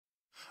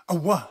A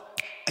one,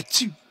 a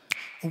two,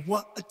 a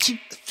one, a two,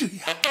 a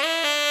three.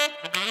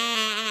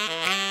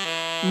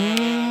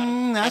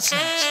 That's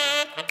nice.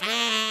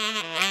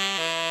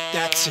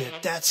 That's it,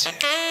 that's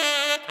it.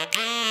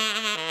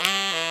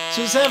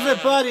 So is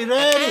everybody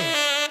ready?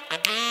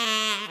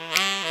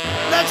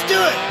 Let's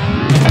do it!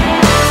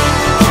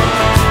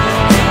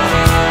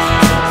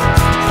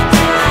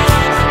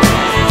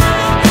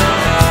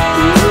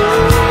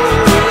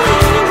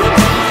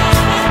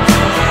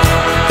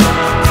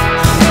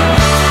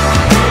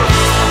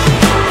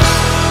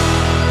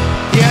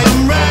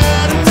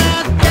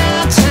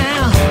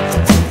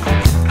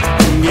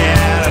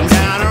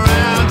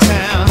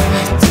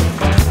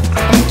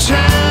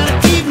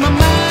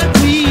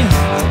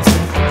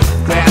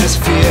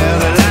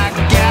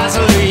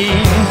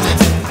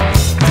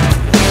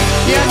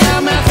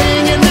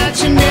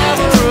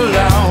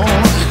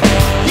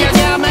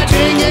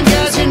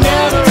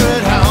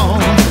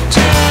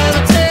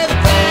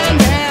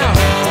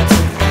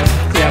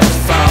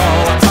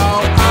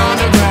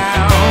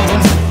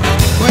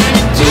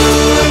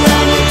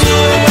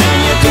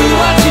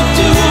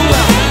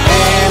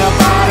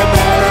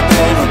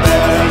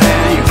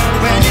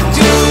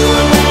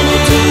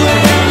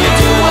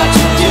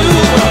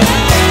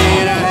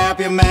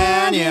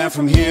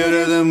 From here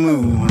to the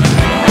moon.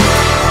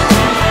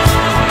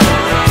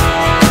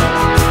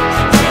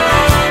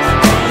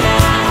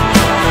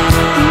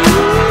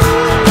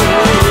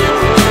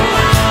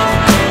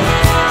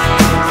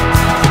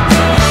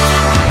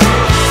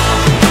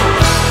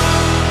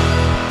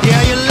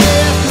 Yeah, you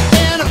live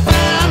in a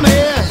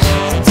family,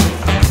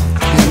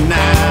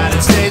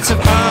 United States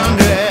of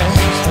Congress.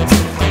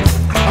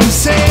 I'm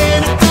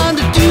saying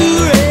under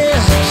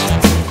duress,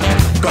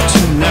 got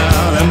you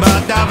nothing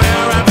but the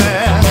very best.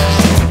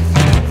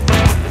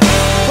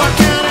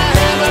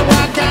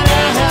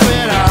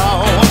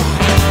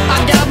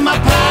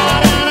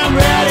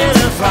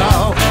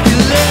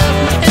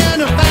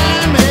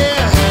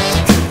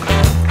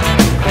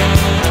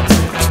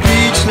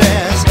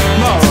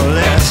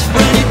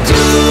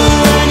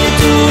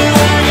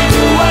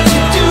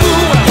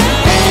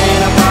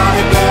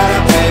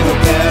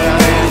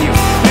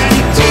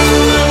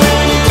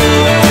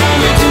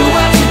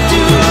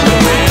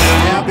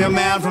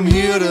 From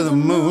here to the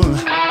moon.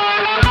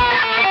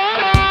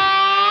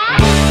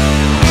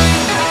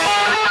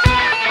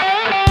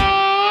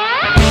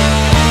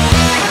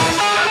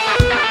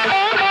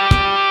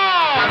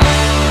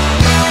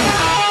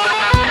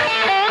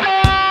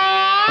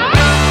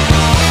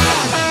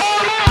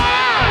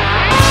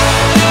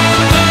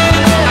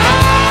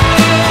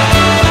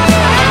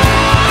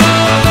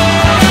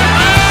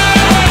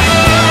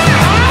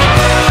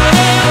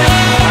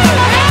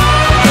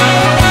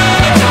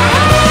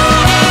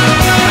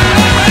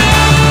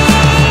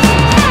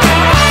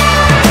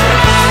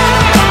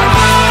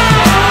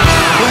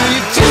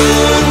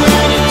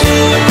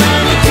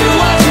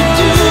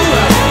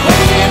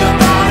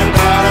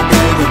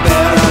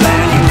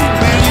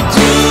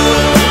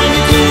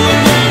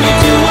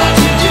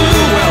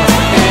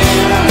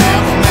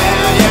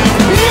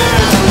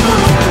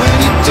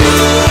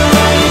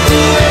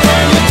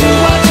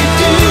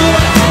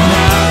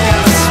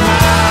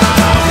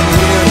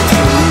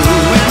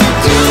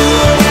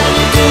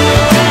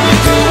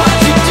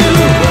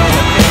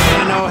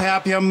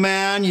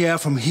 Man, yeah,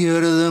 from here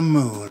to the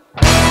moon.